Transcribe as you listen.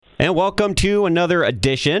And welcome to another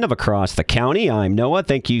edition of Across the County. I'm Noah.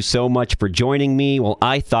 Thank you so much for joining me. Well,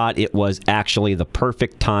 I thought it was actually the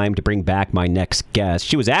perfect time to bring back my next guest.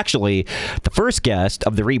 She was actually the first guest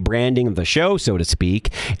of the rebranding of the show, so to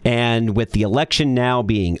speak. And with the election now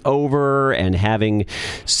being over and having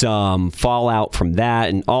some fallout from that,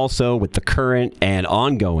 and also with the current and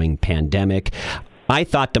ongoing pandemic, I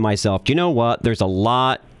thought to myself, you know what? There's a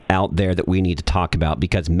lot out there that we need to talk about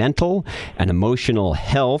because mental and emotional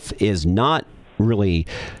health is not really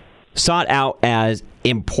sought out as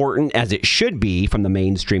important as it should be from the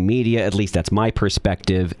mainstream media. At least that's my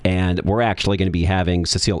perspective. And we're actually going to be having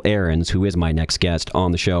Cecile Ahrens, who is my next guest,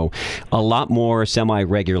 on the show a lot more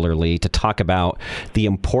semi-regularly to talk about the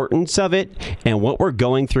importance of it and what we're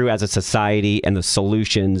going through as a society and the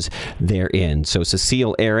solutions therein. So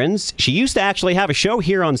Cecile Ahrens, she used to actually have a show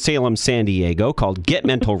here on Salem, San Diego called Get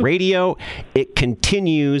Mental Radio. It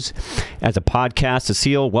continues as a podcast.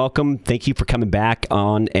 Cecile, welcome. Thank you for coming back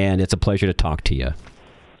on, and it's a pleasure to talk to you.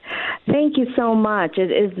 Thank you so much. It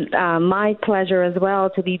is my pleasure as well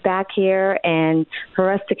to be back here and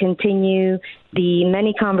for us to continue the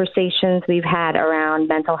many conversations we've had around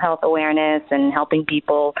mental health awareness and helping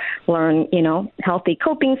people learn, healthy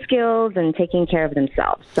coping skills and taking care of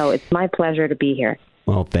themselves. So it's my pleasure to be here.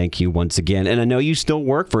 Well, thank you once again. And I know you still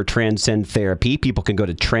work for Transcend Therapy. People can go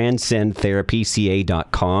to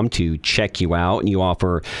transcendtherapyca.com to check you out. And you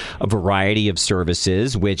offer a variety of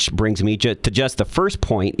services, which brings me to just the first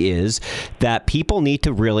point is that people need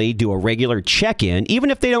to really do a regular check-in, even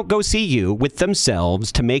if they don't go see you, with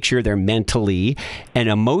themselves to make sure they're mentally and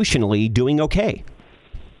emotionally doing okay.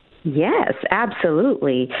 Yes,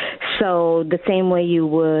 absolutely. So the same way you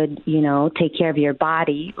would, take care of your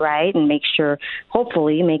body, right, and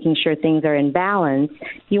hopefully making sure things are in balance,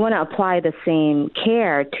 you want to apply the same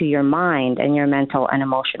care to your mind and your mental and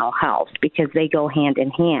emotional health because they go hand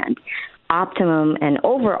in hand. Optimum and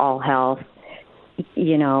overall health,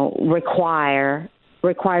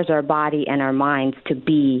 requires our body and our minds to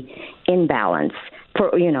be in balance. For,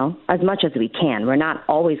 as much as we can. We're not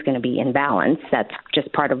always going to be in balance. That's just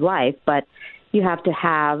part of life. But you have to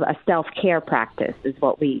have a self-care practice is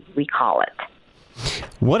what we call it.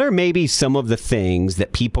 What are maybe some of the things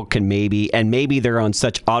that people can maybe they're on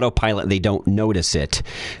such autopilot they don't notice it,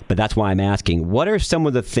 but that's why I'm asking, what are some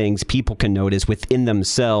of the things people can notice within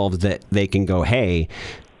themselves that they can go, hey,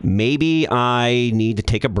 maybe I need to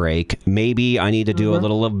take a break. Maybe I need to do a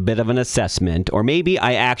little bit of an assessment, or maybe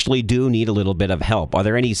I actually do need a little bit of help. Are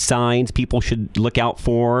there any signs people should look out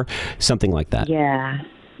for? Something like that. Yeah,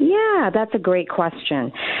 that's a great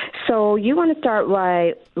question. So you want to start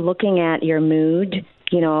by looking at your mood.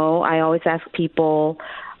 I always ask people,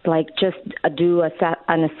 just do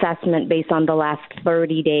an assessment based on the last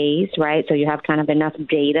 30 days, right? So you have kind of enough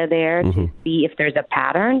data there to see if there's a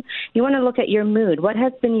pattern. You want to look at your mood. What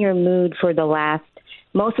has been your mood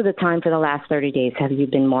most of the time for the last 30 days? Have you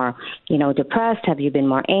been more, depressed? Have you been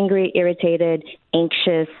more angry, irritated,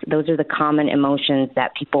 anxious? Those are the common emotions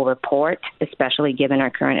that people report, especially given our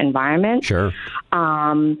current environment. Sure.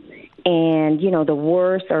 And, the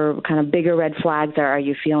worst or kind of bigger red flags are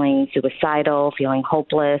you feeling suicidal, feeling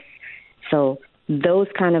hopeless? So those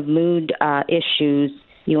kind of mood issues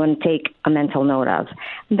you want to take a mental note of.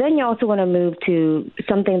 Then you also want to move to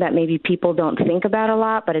something that maybe people don't think about a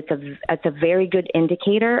lot, but it's a very good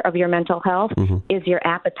indicator of your mental health is your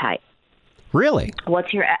appetite. Really?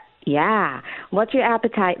 What's your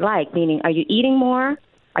appetite like? Meaning, are you eating more?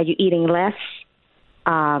 Are you eating less?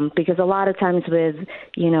 Because a lot of times with,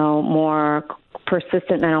 more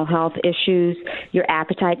persistent mental health issues, your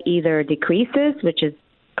appetite either decreases, which is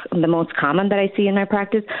the most common that I see in my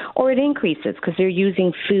practice, or it increases because they're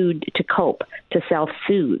using food to cope, to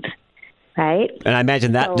self-soothe, right? And I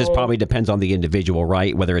imagine that just probably depends on the individual,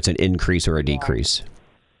 right? Whether it's an increase or a decrease.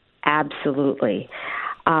 Absolutely.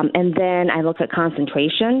 And then I look at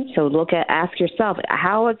concentration. So ask yourself,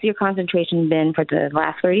 how has your concentration been for the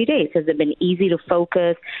last 30 days? Has it been easy to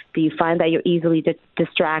focus? Do you find that you're easily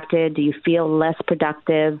distracted? Do you feel less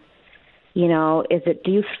productive? Do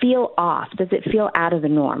you feel off? Does it feel out of the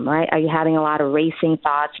norm, right? Are you having a lot of racing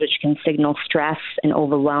thoughts, which can signal stress and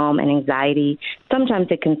overwhelm and anxiety? Sometimes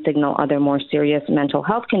it can signal other more serious mental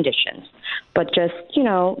health conditions. But just,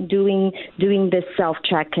 doing this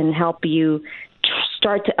self-check can help you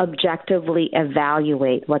start to objectively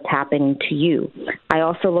evaluate what's happening to you. I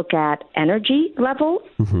also look at energy levels.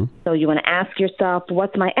 So you want to ask yourself,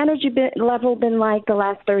 what's my energy level been like the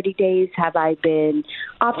last 30 days? Have I been,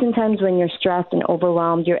 oftentimes when you're stressed and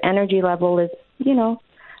overwhelmed, your energy level is,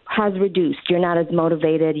 has reduced. You're not as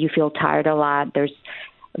motivated. You feel tired a lot. There's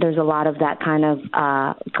there's a lot of that kind of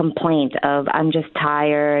complaint of, I'm just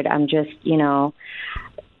tired, I'm just,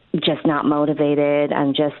 just not motivated,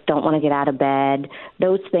 I just don't want to get out of bed.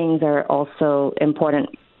 Those things are also important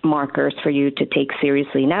markers for you to take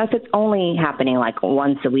seriously. Now, if it's only happening like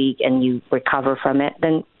once a week and you recover from it,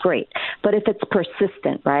 then great. But if it's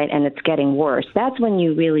persistent, right, and it's getting worse, that's when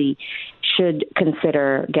you really should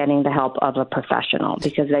consider getting the help of a professional,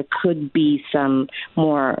 because there could be some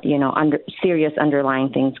more, serious underlying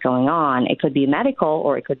things going on. It could be medical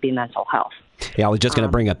or it could be mental health. Yeah, I was just going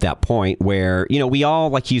to bring up that point where, we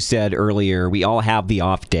all, like you said earlier, we all have the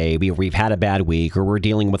off day. We've had a bad week, or we're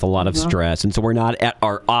dealing with a lot of stress. And so we're not at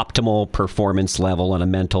our optimal performance level on a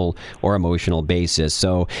mental or emotional basis.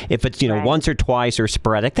 So if it's, once or twice or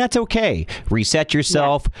sporadic, that's okay. Reset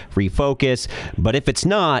yourself, refocus. But if it's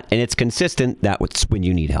not and it's consistent, that's when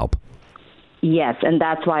you need help. Yes, and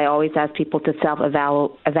that's why I always ask people to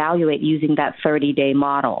self-evaluate using that 30-day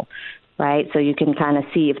model. Right? So you can kind of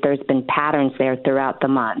see if there's been patterns there throughout the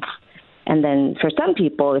month. And then for some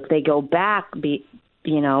people, if they go back, beyond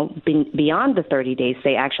the 30 days,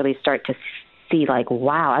 they actually start to see like,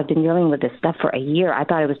 wow, I've been dealing with this stuff for a year. I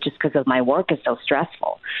thought it was just because of my work is so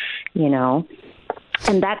stressful,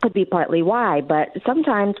 And that could be partly why. But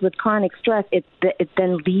sometimes with chronic stress, it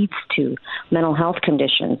then leads to mental health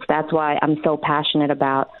conditions. That's why I'm so passionate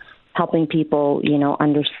about helping people,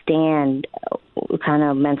 understand kind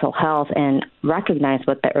of mental health and recognize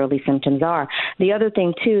what the early symptoms are. The other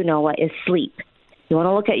thing, too, Noah, is sleep. You want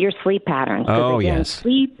to look at your sleep patterns. Oh, again, yes.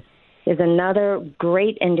 Sleep is another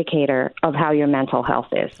great indicator of how your mental health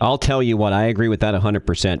is. I'll tell you what, I agree with that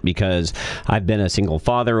 100% because I've been a single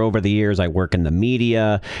father over the years. I work in the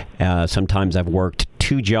media. Sometimes I've worked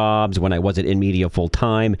 2 jobs when I wasn't in media full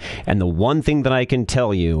time. And the one thing that I can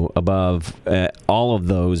tell you above all of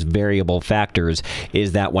those variable factors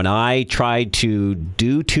is that when I tried to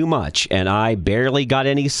do too much and I barely got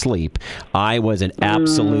any sleep, I was an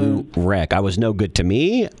absolute wreck. I was no good to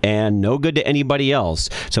me and no good to anybody else.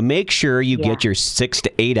 So make sure you get your 6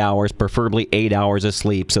 to 8 hours, preferably 8 hours of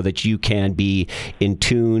sleep so that you can be in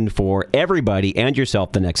tune for everybody and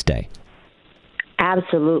yourself the next day.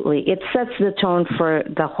 Absolutely. It sets the tone for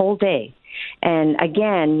the whole day. And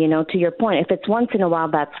again, to your point, if it's once in a while,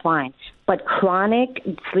 that's fine. But chronic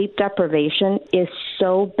sleep deprivation is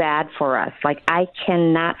so bad for us. Like, I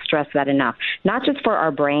cannot stress that enough. Not just for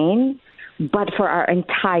our brain, but for our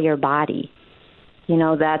entire body.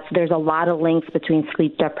 There's a lot of links between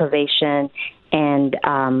sleep deprivation and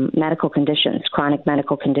medical conditions, chronic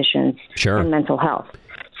medical conditions, and mental health.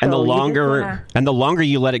 And the longer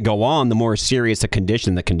you let it go on, the more serious a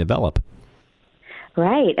condition that can develop.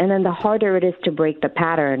 Right, and then the harder it is to break the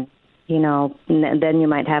pattern. Then you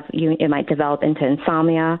might it might develop into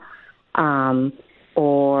insomnia, you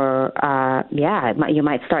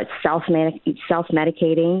might start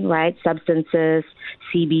self-medicating, right? Substances,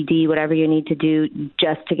 CBD, whatever you need to do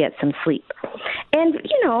just to get some sleep. And,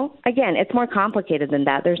 again, it's more complicated than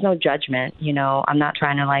that. There's no judgment. I'm not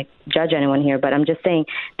trying to judge anyone here, but I'm just saying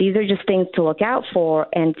these are just things to look out for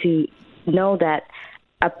and to know that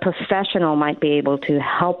a professional might be able to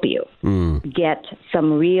help you get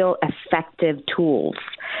some real effective tools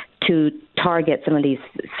to target some of these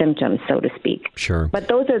symptoms, so to speak. Sure. But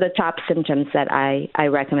those are the top symptoms that I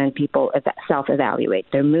recommend people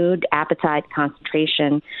self-evaluate: their mood, appetite,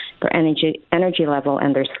 concentration, their energy level,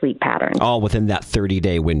 and their sleep patterns. All within that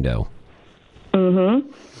 30-day window.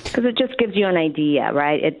 Mm-hmm. Because it just gives you an idea,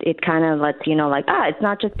 right? It kind of lets you know, it's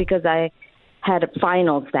not just because I had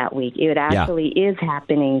finals that week. It actually is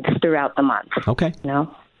happening throughout the month. Okay.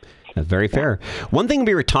 That's very fair. One thing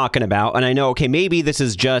we were talking about, and I know, maybe this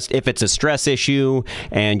is just if it's a stress issue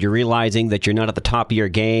and you're realizing that you're not at the top of your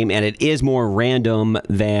game and it is more random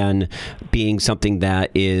than being something that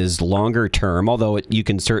is longer term, although you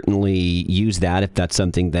can certainly use that if that's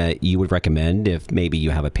something that you would recommend if maybe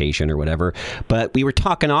you have a patient or whatever. But we were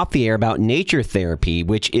talking off the air about nature therapy,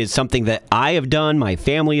 which is something that I have done, my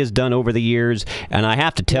family has done over the years, and I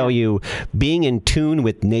have to tell you, being in tune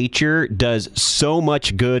with nature does so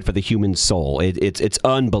much good for the human soul. It's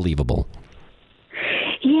unbelievable.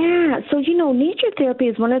 Yeah. So, nature therapy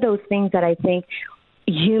is one of those things that I think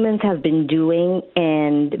humans have been doing,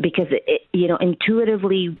 and because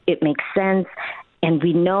intuitively it makes sense. And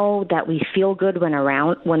we know that we feel good when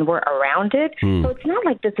we're around it. So it's not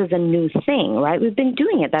like this is a new thing, right? We've been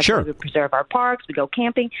doing it. That's why we preserve our parks, we go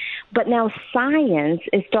camping. But now science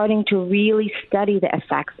is starting to really study the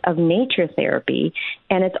effects of nature therapy,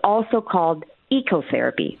 and it's also called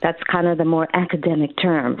ecotherapy. That's kind of the more academic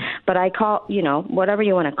term. But I call, whatever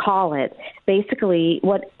you want to call it, basically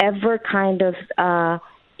whatever kind of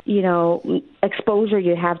exposure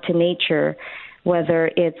you have to nature,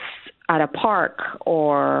 whether it's at a park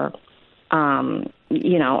or,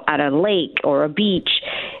 at a lake or a beach,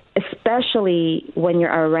 especially when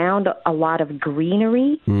you're around a lot of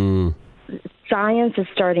greenery, science is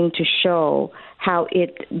starting to show how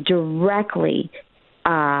it directly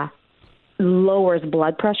lowers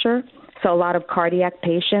blood pressure. So a lot of cardiac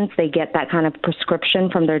patients, they get that kind of prescription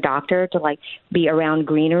from their doctor to be around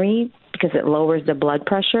greenery because it lowers the blood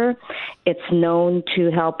pressure. It's known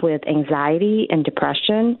to help with anxiety and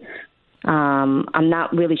depression. I'm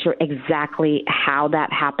not really sure exactly how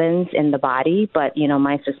that happens in the body, but,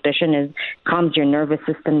 my suspicion is calms your nervous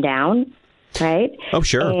system down, right? Oh,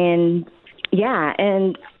 sure. And,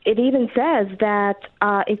 and it even says that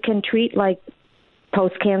it can treat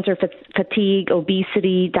post-cancer fatigue,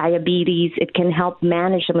 obesity, diabetes. It can help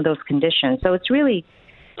manage some of those conditions. So it's really,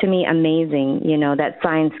 to me, amazing, that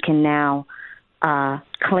science can now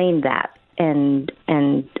claim that and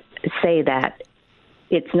say that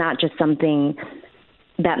it's not just something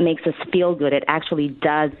that makes us feel good. It actually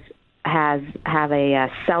does have a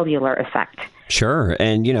cellular effect. Sure.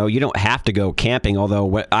 And, you don't have to go camping,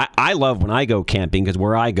 although I love when I go camping because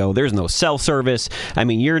where I go, there's no cell service. I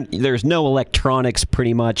mean, there's no electronics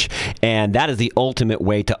pretty much. And that is the ultimate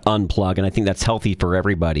way to unplug. And I think that's healthy for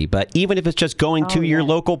everybody. But even if it's just going to your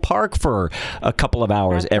local park for a couple of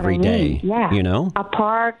hours every day, a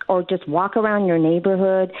park or just walk around your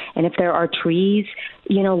neighborhood. And if there are trees,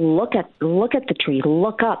 look at the tree,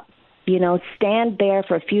 look up, stand there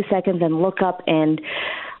for a few seconds and look up and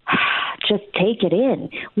just take it in.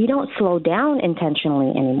 We don't slow down intentionally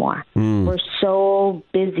anymore. We're so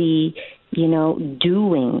busy,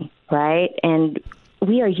 doing, right? And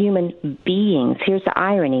we are human beings. Here's the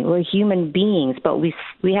irony. We're human beings, but we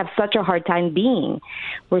have such a hard time being.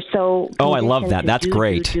 We're so I love that. That's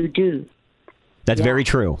great. Do. That's very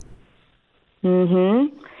true.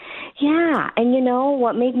 Mm-hmm. Yeah. And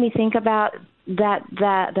what made me think about that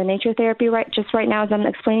the nature therapy right now as I'm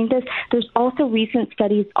explaining this, there's also recent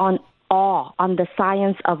studies on awe, on the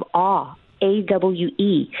science of awe,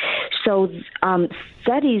 AWE. So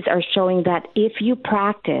studies are showing that if you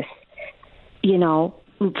practice,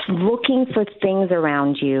 looking for things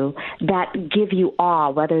around you that give you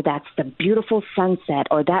awe, whether that's the beautiful sunset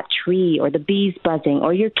or that tree or the bees buzzing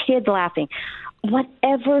or your kid laughing,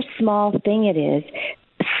 whatever small thing it is,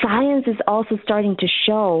 science is also starting to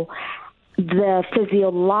show the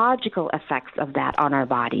physiological effects of that on our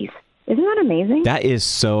bodies. Isn't that amazing? That is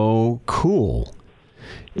so cool.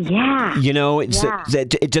 Yeah.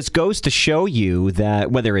 It just goes to show you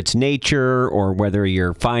that whether it's nature or whether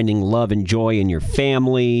you're finding love and joy in your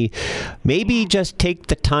family, maybe just take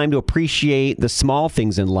the time to appreciate the small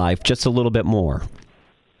things in life just a little bit more.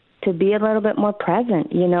 To be a little bit more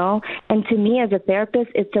present, And to me as a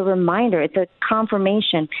therapist, it's a reminder, it's a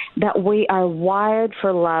confirmation that we are wired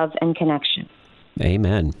for love and connection.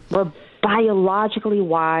 Amen. We're biologically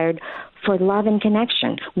wired for love and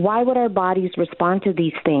connection. Why would our bodies respond to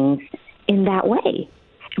these things in that way?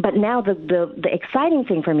 But now the exciting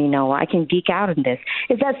thing for me, Noah, I can geek out on this,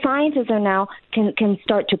 is that scientists are now can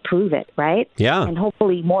start to prove it, right? Yeah. And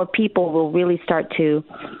hopefully more people will really start to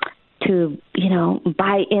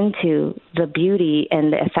buy into the beauty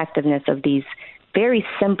and the effectiveness of these very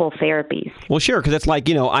simple therapies. Well, sure, because it's like,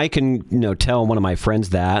 I can, tell one of my friends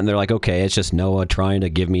that, and they're like, okay, it's just Noah trying to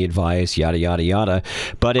give me advice, yada, yada, yada.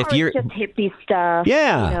 But if you're just hippie stuff.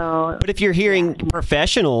 Yeah. But if you're hearing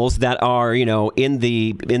professionals that are, in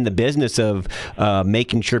the business of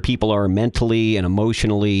making sure people are mentally and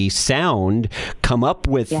emotionally sound, come up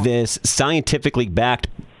with this scientifically backed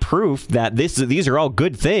proof that these are all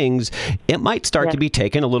good things, it might start to be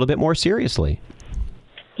taken a little bit more seriously.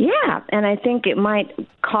 Yeah, and I think it might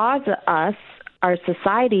cause us, our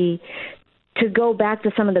society, to go back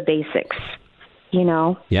to some of the basics,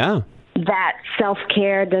 Yeah. That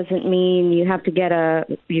self-care doesn't mean you have to go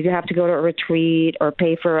to a retreat or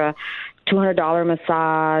pay for a $200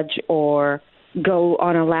 massage or go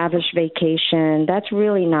on a lavish vacation. That's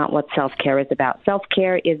really not what self-care is about.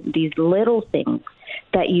 Self-care is these little things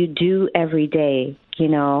that you do every day,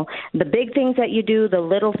 the big things that you do, the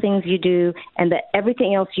little things you do, and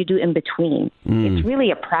everything else you do in between. It's really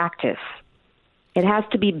a practice. It has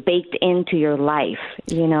to be baked into your life,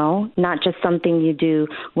 not just something you do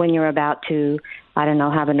when you're about to I don't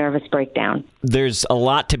know, have a nervous breakdown. There's a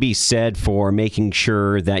lot to be said for making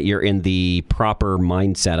sure that you're in the proper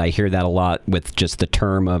mindset. I hear that a lot with just the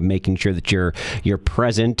term of making sure that you're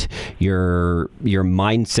present, your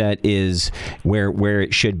mindset is where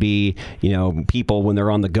it should be. You know, people when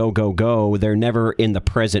they're on the go, they're never in the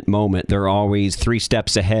present moment. They're always 3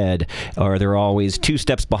 steps ahead, or they're always 2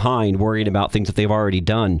 steps behind, worried about things that they've already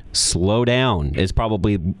done. Slow down is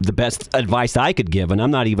probably the best advice I could give, and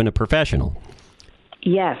I'm not even a professional.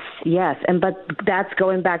 Yes. But that's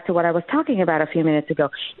going back to what I was talking about a few minutes ago.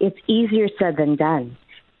 It's easier said than done,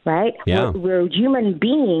 right? Yeah. We're human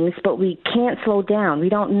beings, but we can't slow down. We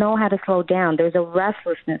don't know how to slow down. There's a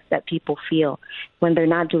restlessness that people feel when they're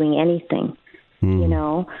not doing anything, you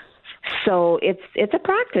know? So it's a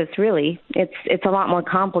practice, really. It's a lot more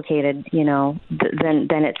complicated, you know, than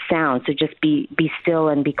it sounds. So just be still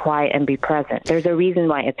and be quiet and be present. There's a reason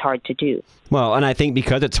why it's hard to do. Well, and I think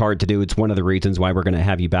because it's hard to do, it's one of the reasons why we're going to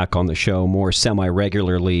have you back on the show more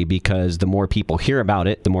semi-regularly, because the more people hear about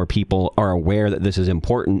it, the more people are aware that this is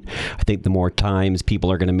important. I think the more times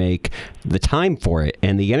people are going to make the time for it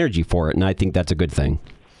and the energy for it, and I think that's a good thing.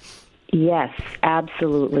 Yes,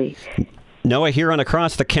 absolutely. Noah here on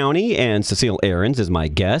Across the County, and Cecile Ahrens is my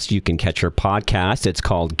guest. You can catch her podcast. It's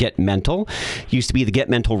called Get Mental. Used to be the Get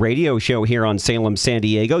Mental radio show here on Salem, San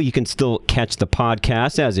Diego. You can still catch the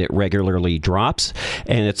podcast as it regularly drops.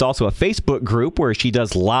 And it's also a Facebook group where she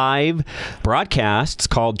does live broadcasts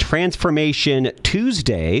called Transformation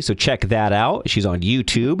Tuesday. So check that out. She's on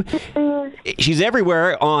YouTube. She's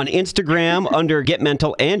everywhere on Instagram under Get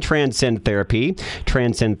Mental and Transcend Therapy,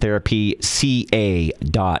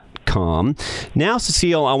 transcendtherapyca.com. Now,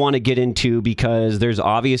 Cecile, I want to get into, because there's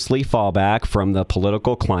obviously fallback from the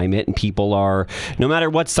political climate, and people are, no matter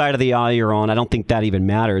what side of the aisle you're on, I don't think that even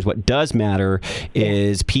matters. What does matter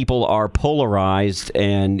is people are polarized,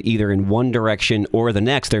 and either in one direction or the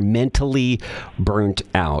next. They're mentally burnt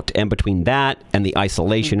out. And between that and the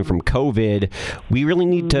isolation from COVID, we really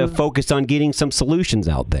need to focus on getting some solutions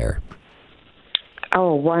out there.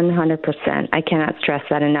 Oh, 100%. I cannot stress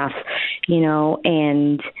that enough, you know,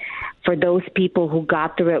 and for those people who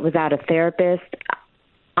got through it without a therapist,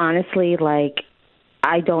 honestly, like,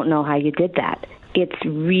 I don't know how you did that. It's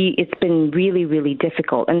been really, really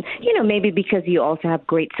difficult. And, you know, maybe because you also have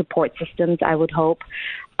great support systems, I would hope.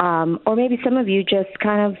 Or maybe some of you just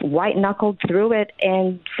kind of white-knuckled through it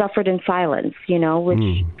and suffered in silence, you know,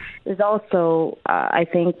 which is also, I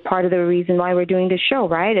think, part of the reason why we're doing this show,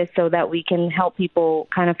 right, is so that we can help people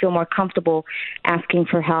kind of feel more comfortable asking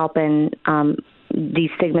for help and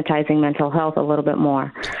destigmatizing mental health a little bit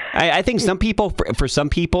more. I think some people, for some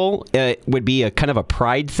people, it would be a kind of a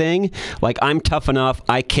pride thing. Like, I'm tough enough,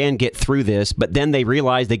 I can get through this, but then they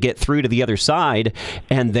realize they get through to the other side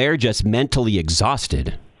and they're just mentally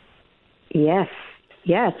exhausted. Yes.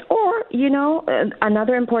 Or, you know,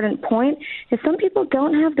 another important point is some people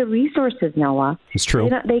don't have the resources, Noah. It's true.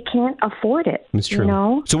 They can't afford it. It's true. You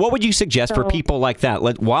know? So what would you suggest for people like that?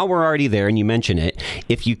 While we're already there, and you mention it,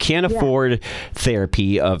 if you can't afford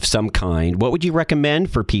therapy of some kind, what would you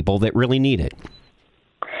recommend for people that really need it?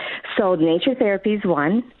 So nature therapy is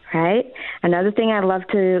one, right? Another thing I love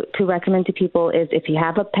to recommend to people is if you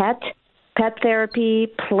have a pet therapy,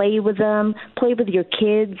 play with them, play with your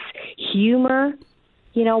kids, humor,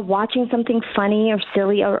 you know, watching something funny or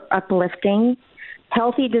silly or uplifting,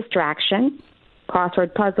 healthy distraction,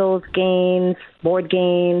 crossword puzzles, games, board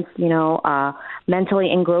games, you know,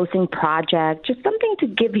 mentally engrossing project, just something to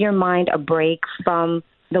give your mind a break from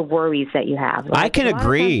the worries that you have. I can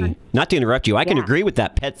agree, not to interrupt you, I can agree with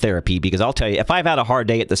that pet therapy, because I'll tell you, if I've had a hard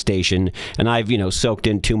day at the station and I've, you know, soaked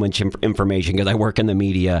in too much information because I work in the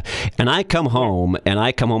media, and I come home and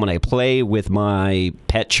I play with my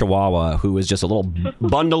pet Chihuahua, who is just a little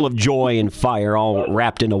bundle of joy and fire all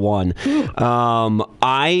wrapped into one.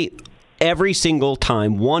 Every single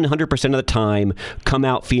time, 100% of the time, come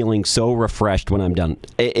out feeling so refreshed when I'm done.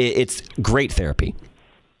 It's great therapy.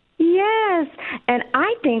 Yes, and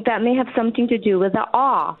I think that may have something to do with the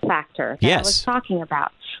awe factor that I was talking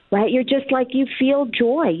about, right? You're just like, you feel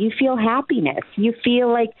joy, you feel happiness, you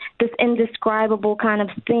feel like this indescribable kind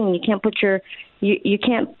of thing. You can't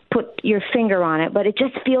put your finger on it, but it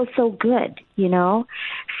just feels so good, you know?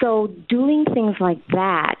 So doing things like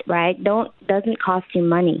that, right, doesn't cost you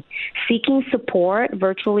money. Seeking support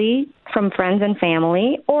virtually from friends and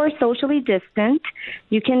family or socially distant.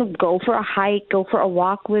 You can go for a hike, go for a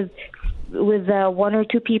walk with one or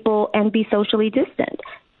two people and be socially distant.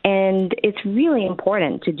 And it's really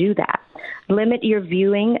important to do that. Limit your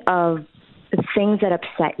viewing of things that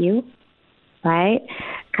upset you. right?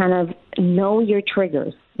 Kind of know your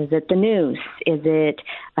triggers. Is it the news? Is it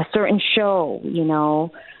a certain show?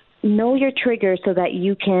 Know your triggers so that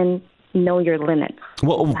you can know your limits.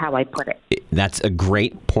 Well, is how I put it. That's a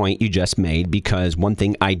great point you just made, because one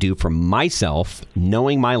thing I do for myself,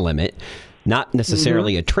 knowing my limit, not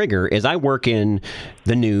necessarily a trigger, is I work in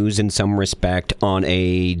the news in some respect on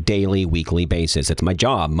a daily, weekly basis. It's my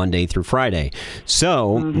job, Monday through Friday.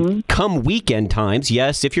 So come weekend times,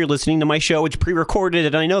 yes, if you're listening to my show, it's pre-recorded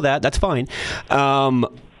and I know that's fine.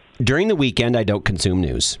 During the weekend, I don't consume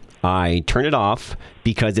news. I turn it off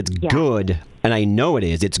because it's good, and I know it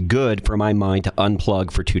is. It's good for my mind to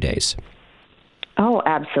unplug for 2 days. Oh,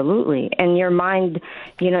 absolutely. And your mind,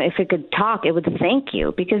 if it could talk, it would thank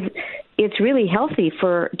you, because it's really healthy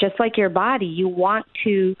for, just like your body, you want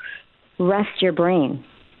to rest your brain.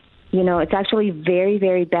 It's actually very,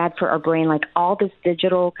 very bad for our brain. Like all this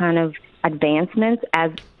digital kind of advancements,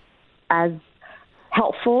 as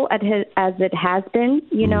helpful as it has been,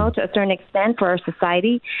 to a certain extent for our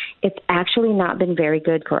society, it's actually not been very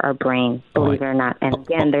good for our brain, believe it or not. And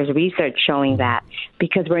again, there's research showing that,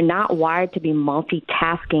 because we're not wired to be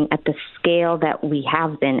multitasking at the scale that we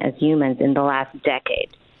have been as humans in the last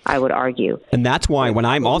decade, I would argue. And that's why when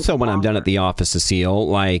I'm done at the office, Cecile,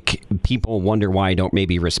 like people wonder why I don't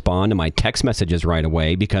maybe respond to my text messages right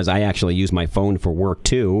away, because I actually use my phone for work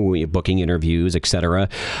too, booking interviews, etc.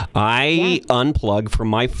 I unplug from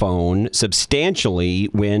my phone substantially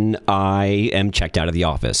when I am checked out of the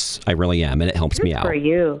office. I really am, and it helps me out. For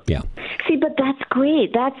you. Yeah. See, but that's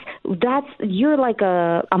great. That's you're like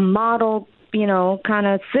a model, kind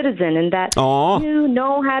of citizen, and that you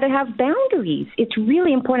know how to have boundaries. It's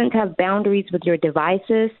really important to have boundaries with your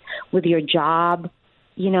devices, with your job,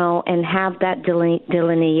 and have that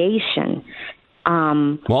delineation.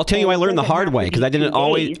 Well, I'll tell you, I learned the hard way, because I didn't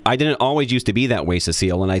always used to be that way,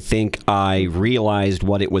 Cecile, and I think I realized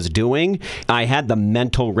what it was doing. I had the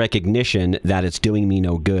mental recognition that it's doing me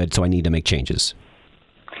no good, so I need to make changes.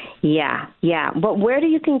 Yeah. But where do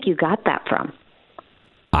you think you got that from?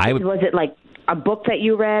 Was it like a book that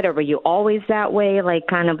you read, or were you always that way, like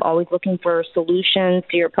kind of always looking for solutions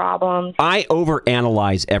to your problems? I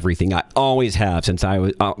overanalyze everything. I always have since I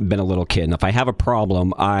was been a little kid. And if I have a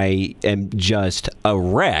problem, I am just a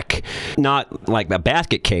wreck. Not like a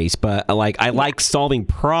basket case, but like I like solving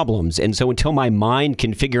problems. And so until my mind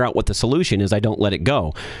can figure out what the solution is, I don't let it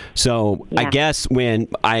go. So I guess when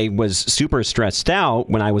I was super stressed out,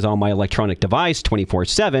 when I was on my electronic device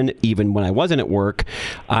 24/7, even when I wasn't at work,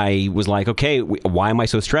 I was like, okay, why am I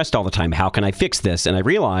so stressed all the time? How can I fix this? And I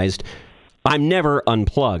realized I'm never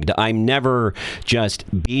unplugged. I'm never just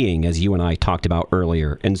being, as you and I talked about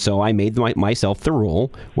earlier. And so I made myself the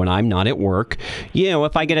rule when I'm not at work.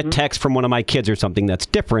 If I get a text from one of my kids or something, that's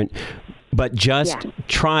different. But just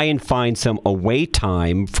try and find some away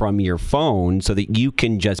time from your phone so that you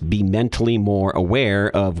can just be mentally more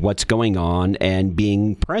aware of what's going on and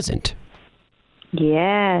being present.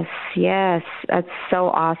 Yes, that's so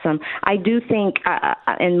awesome. I do think,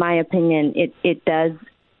 in my opinion, it does.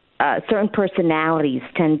 Certain personalities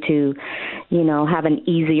tend to, have an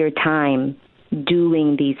easier time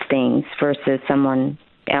doing these things versus someone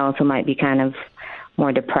else who might be kind of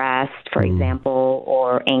more depressed, for example,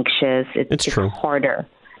 or anxious. It's true. Harder.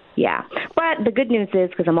 Yeah. But the good news is,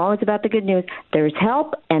 because I'm always about the good news, there's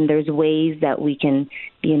help and there's ways that we can,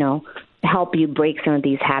 help you break some of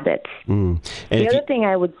these habits. The other thing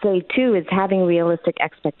I would say, too, is having realistic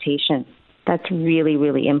expectations. That's really,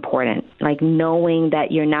 really important. Like knowing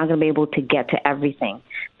that you're not going to be able to get to everything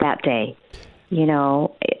that day.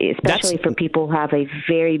 Especially for people who have a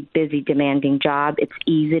very busy, demanding job, it's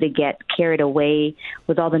easy to get carried away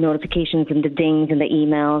with all the notifications and the dings and the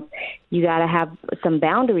emails. You got to have some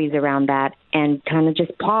boundaries around that and kind of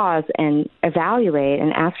just pause and evaluate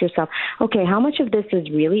and ask yourself, okay, how much of this is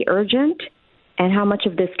really urgent? And how much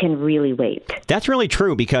of this can really wait? That's really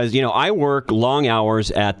true, because, I work long hours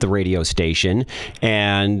at the radio station,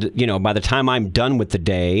 and, by the time I'm done with the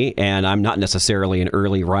day, and I'm not necessarily an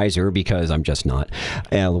early riser because I'm just not,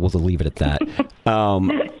 we'll leave it at that.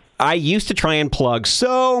 I used to try and plug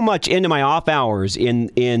so much into my off hours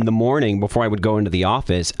in the morning before I would go into the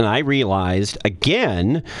office. And I realized,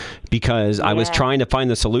 again, because I was trying to find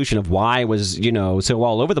the solution of why I was, so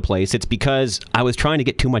all over the place, it's because I was trying to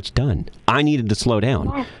get too much done. I needed to slow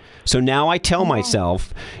down. So now I tell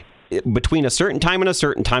myself, between a certain time and a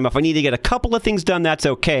certain time, if I need to get a couple of things done, that's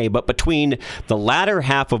okay. But between the latter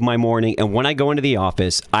half of my morning and when I go into the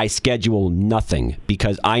office, I schedule nothing,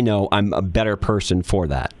 because I know I'm a better person for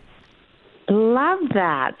that. Love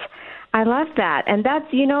that. I love that. And that's,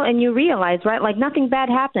 and you realize, right, like nothing bad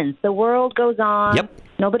happens. The world goes on. Yep.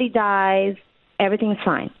 Nobody dies. everything's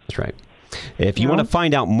fine. That's right. If you want to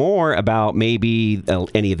find out more about maybe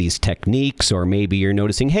any of these techniques, or maybe you're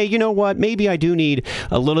noticing, hey, you know what, maybe I do need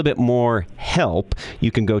a little bit more help, you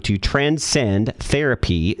can go to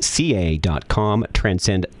transcendtherapyca.com,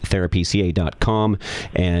 transcendtherapyca.com,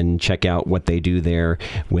 and check out what they do there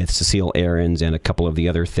with Cecile Ahrens and a couple of the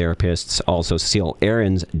other therapists. Also,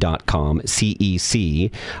 CecileAhrens.com,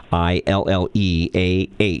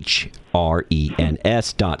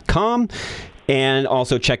 CecilleAhrens.com. And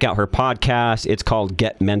also check out her podcast. It's called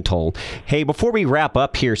Get Mental. Hey, before we wrap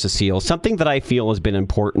up here, Cecile, something that I feel has been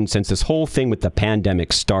important since this whole thing with the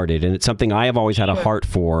pandemic started, and it's something I have always had a heart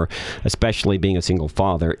for, especially being a single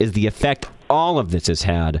father, is the effect all of this has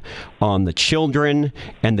had on the children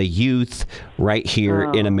and the youth right here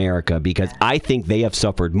in America, because I think they have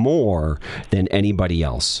suffered more than anybody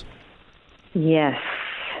else. Yes,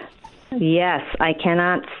 I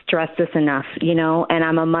cannot stress this enough, and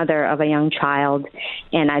I'm a mother of a young child,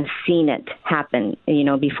 and I've seen it happen,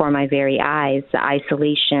 before my very eyes, the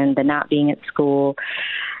isolation, the not being at school,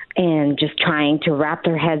 and just trying to wrap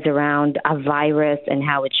their heads around a virus and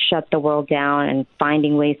how it shut the world down, and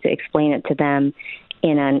finding ways to explain it to them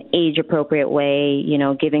in an age-appropriate way,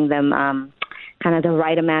 giving them kind of the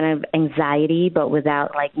right amount of anxiety, but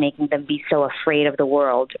without making them be so afraid of the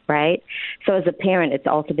world, right? So as a parent, it's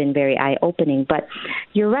also been very eye-opening. But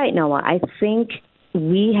you're right, Noah. I think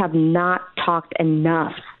we have not talked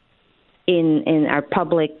enough in our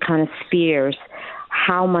public kind of spheres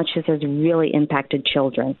how much this has really impacted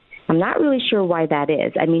children. I'm not really sure why that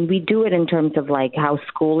is. I mean, we do it in terms of how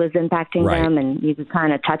school is impacting them, and you can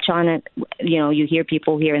kind of touch on it. You hear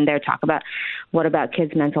people here and there talk about what about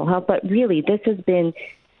kids' mental health, but really this has been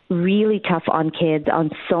really tough on kids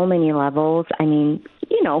on so many levels. I mean,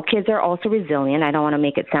 kids are also resilient. I don't want to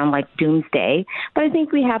make it sound like doomsday, but I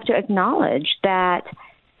think we have to acknowledge that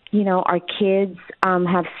our kids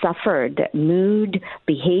have suffered mood,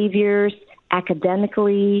 behaviors,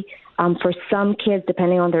 academically. For some kids,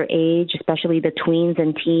 depending on their age, especially the tweens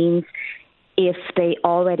and teens, if they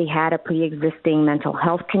already had a pre-existing mental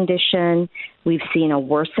health condition, we've seen a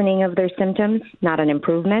worsening of their symptoms, not an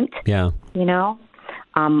improvement. Yeah.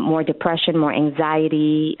 More depression, more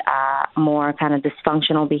anxiety, more kind of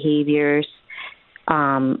dysfunctional behaviors.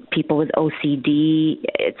 People with OCD,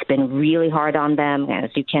 it's been really hard on them, as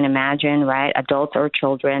you can imagine, right? Adults or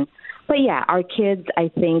children. But yeah, our kids, I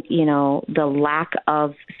think, the lack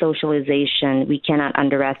of socialization, we cannot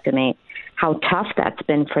underestimate how tough that's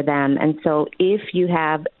been for them. And so if you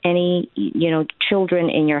have any, children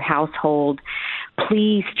in your household,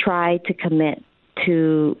 please try to commit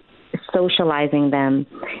to socializing them,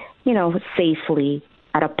 safely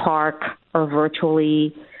at a park or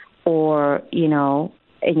virtually, or, in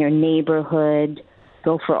your neighborhood,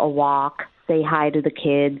 go for a walk, say hi to the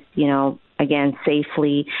kids, again,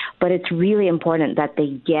 safely. But it's really important that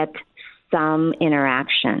they get some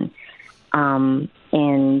interaction. And,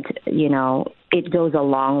 it goes a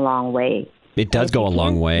long, long way. It does go a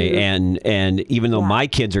long way, and even though my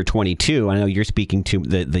kids are 22, I know you're speaking to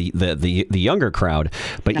the younger crowd,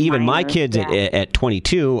 but even my kids at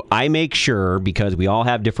 22, I make sure, because we all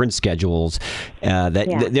have different schedules,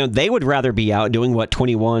 that they would rather be out doing what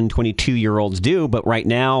 21, 22-year-olds do, but right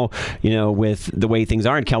now, with the way things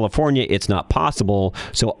are in California, it's not possible.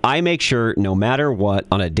 So I make sure, no matter what,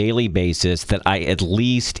 on a daily basis, that I at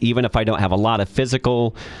least, even if I don't have a lot of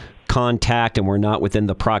physical contact and we're not within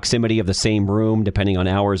the proximity of the same room, depending on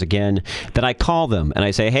hours again, that I call them and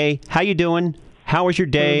I say, hey, how you doing? How was your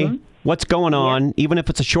day? Mm-hmm. What's going on? Yeah. Even if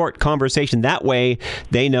it's a short conversation, that way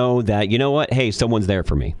they know that, hey, someone's there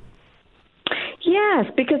for me.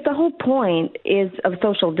 Yes, because the whole point of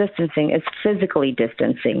social distancing is physically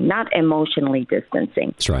distancing, not emotionally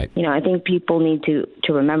distancing. That's right. I think people need to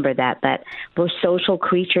remember that we're social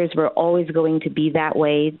creatures. We're always going to be that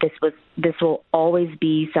way. This will always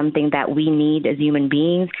be something that we need as human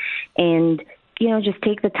beings. And, just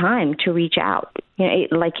take the time to reach out.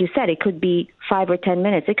 Like you said, it could be 5 or 10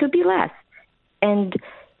 minutes. It could be less. And,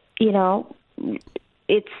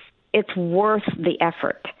 it's worth the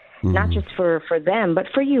effort. Mm-hmm. Not just for them, but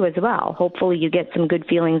for you as well. Hopefully you get some good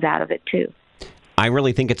feelings out of it, too. I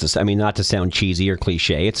really think not to sound cheesy or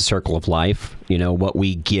cliche, it's a circle of life. What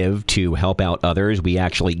we give to help out others, we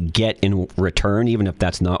actually get in return, even if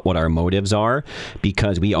that's not what our motives are,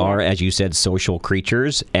 because we are, as you said, social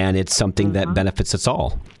creatures, and it's something that benefits us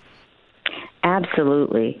all.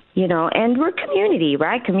 Absolutely. And we're community,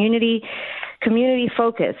 right? Community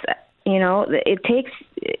focus. It takes,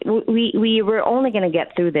 we're only going to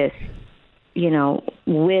get through this,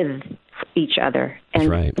 with each other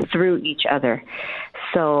and through each other.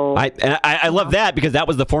 So I love that, because that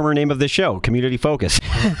was the former name of the show, Community Focus.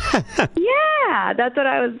 Yeah, that's what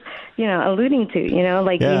I was, alluding to. We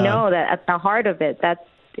know that at the heart of it,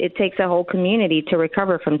 it takes a whole community to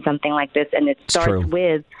recover from something like this, and it starts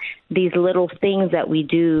with these little things that we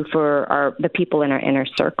do for the people in our inner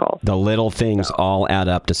circle. The little things all add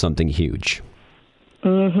up to something huge.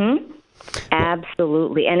 Mm-hmm.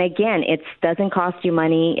 Absolutely. And again, it doesn't cost you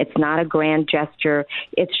money. It's not a grand gesture.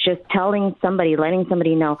 It's just letting somebody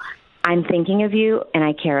know, I'm thinking of you and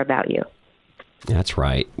I care about you. That's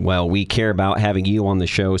right. Well, we care about having you on the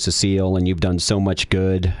show, Cecile, and you've done so much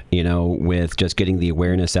good, with just getting the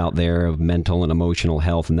awareness out there of mental and emotional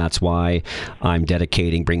health. And that's why I'm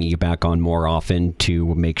dedicating bringing you back on more often,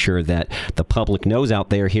 to make sure that the public knows out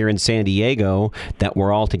there here in San Diego that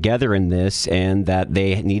we're all together in this, and that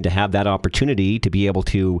they need to have that opportunity to be able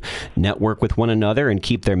to network with one another and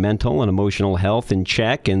keep their mental and emotional health in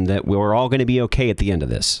check, and that we're all going to be okay at the end of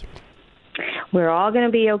this. We're all going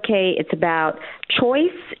to be okay. It's about choice,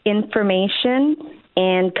 information,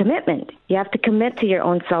 and commitment. You have to commit to your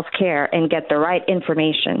own self-care and get the right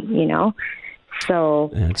information, So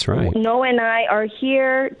that's right. Noah and I are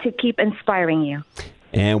here to keep inspiring you.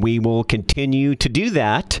 And we will continue to do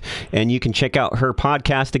that. And you can check out her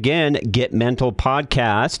podcast again, Get Mental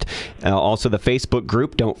Podcast. Also the Facebook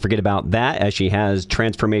group. Don't forget about that, as she has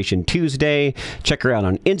Transformation Tuesday. Check her out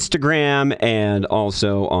on Instagram and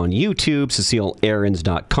also on YouTube,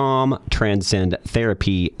 CecileAarons.com,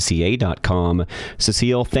 TranscendTherapyCA.com.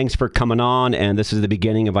 Cecile, thanks for coming on. And this is the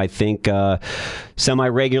beginning of, I think,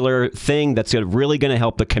 semi-regular thing that's really going to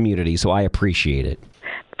help the community. So I appreciate it.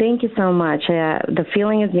 Thank you so much. The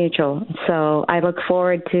feeling is mutual. So I look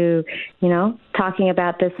forward to, talking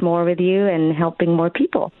about this more with you and helping more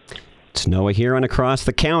people. It's Noah here on Across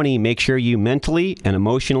the County. Make sure you mentally and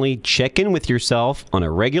emotionally check in with yourself on a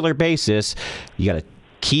regular basis. You got to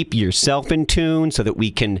keep yourself in tune so that we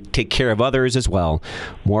can take care of others as well.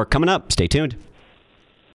 More coming up. Stay tuned.